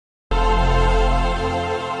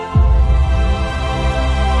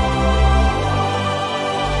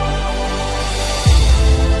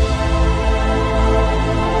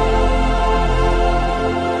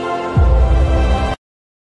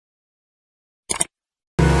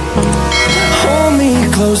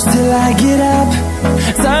close till I get up.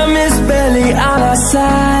 Time is barely on our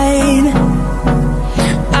side.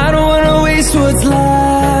 I don't wanna waste what's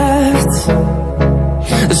left.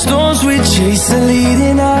 The storms we chase are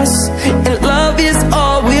leading us, and love is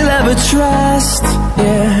all we'll ever trust.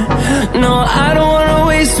 Yeah, no, I don't wanna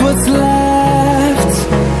waste what's left.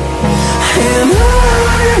 And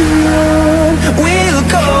on we'll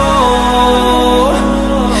go,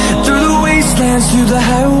 through the wastelands, through the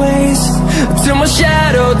highways, till my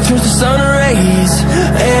shadow turns to sun rays.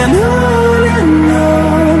 And on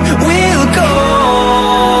we'll go,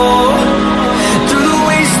 through the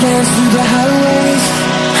wastelands, through the highways,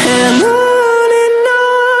 and on we'll go.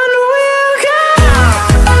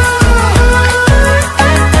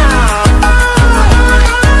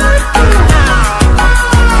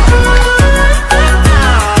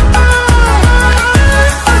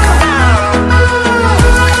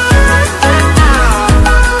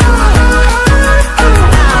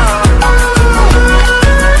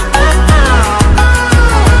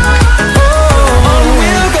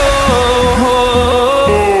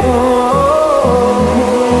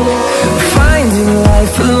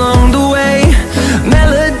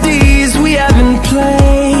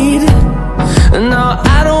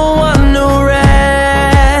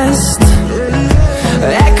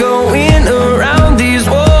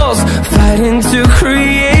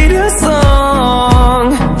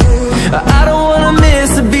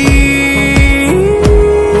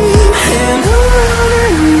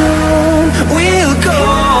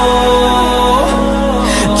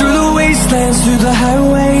 Through the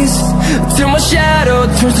highways, till my shadow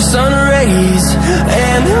turns to sun rays.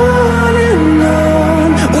 And on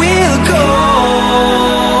we'll go,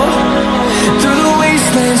 through the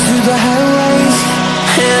wastelands, through the highways,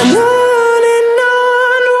 and on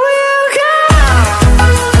we'll go.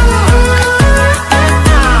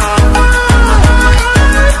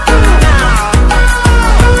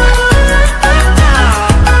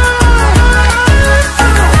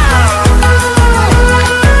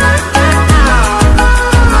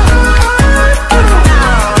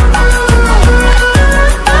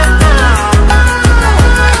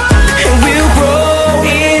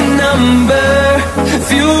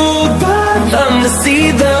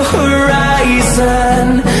 See the horizon,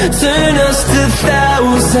 turn us to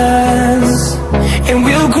thousands, and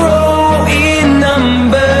we'll grow in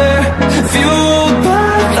number, fueled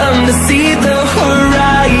by them to see the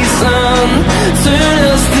horizon, turn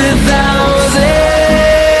us to thousands.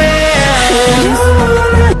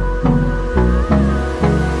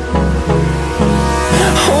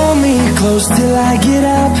 Hold me close till I get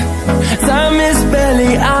up. Time is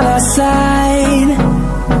barely on our side.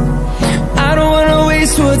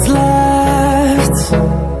 What's left?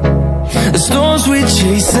 The storms we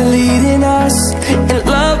chase are leading us, and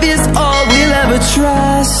love is all we'll ever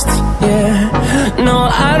trust. Yeah, no,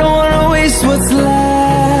 I don't wanna waste what's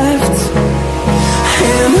left.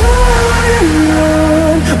 And on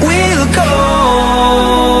we'll go,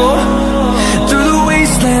 through the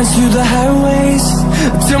wastelands, through the highways,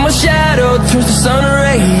 till my shadow turns to sun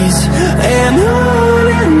rays. And on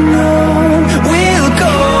we'll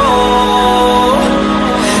go,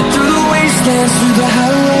 through the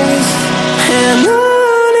highways, and on.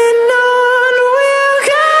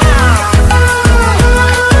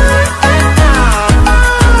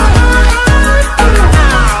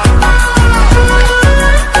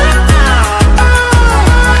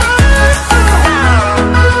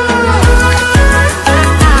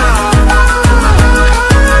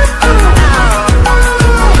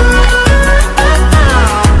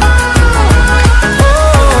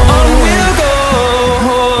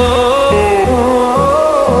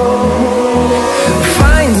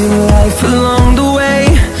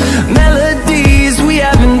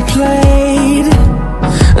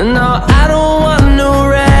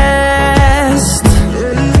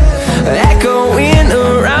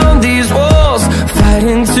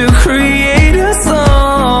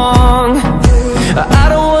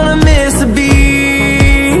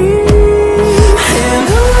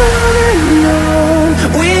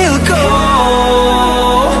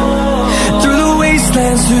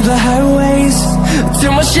 Through the highways,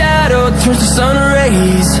 till my shadow turns to sun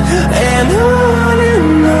rays. And on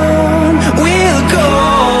we'll go,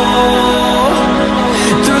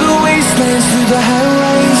 through the wastelands, through the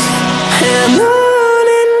highways, and on.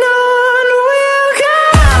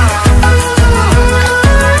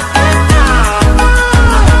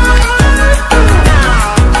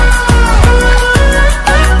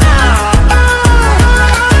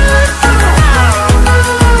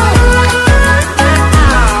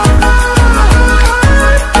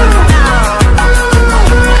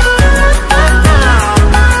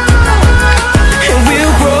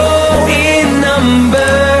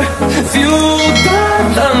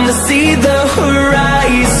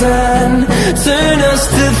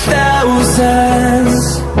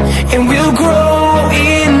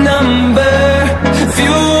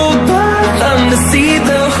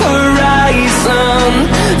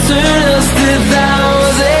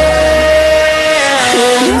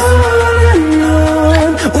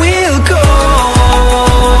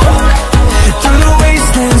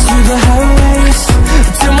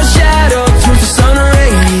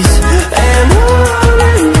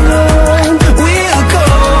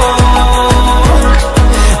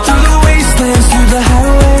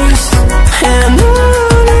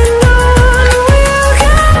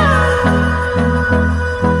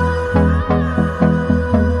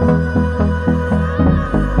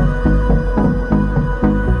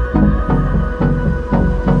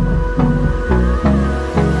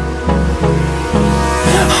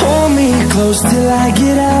 close till I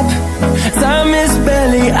get up. Time is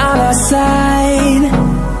barely on our side.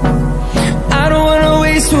 I don't wanna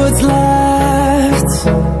waste what's left.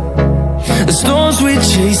 The storms we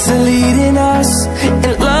chase are leading us,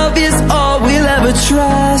 and love is all we'll ever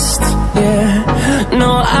trust. Yeah,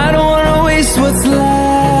 no, I don't wanna waste what's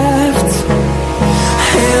left.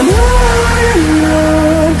 And on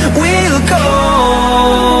we'll go,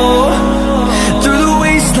 through the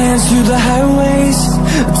wastelands, through the highways,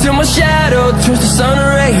 till my shadow turns to sun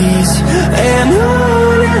rays. And on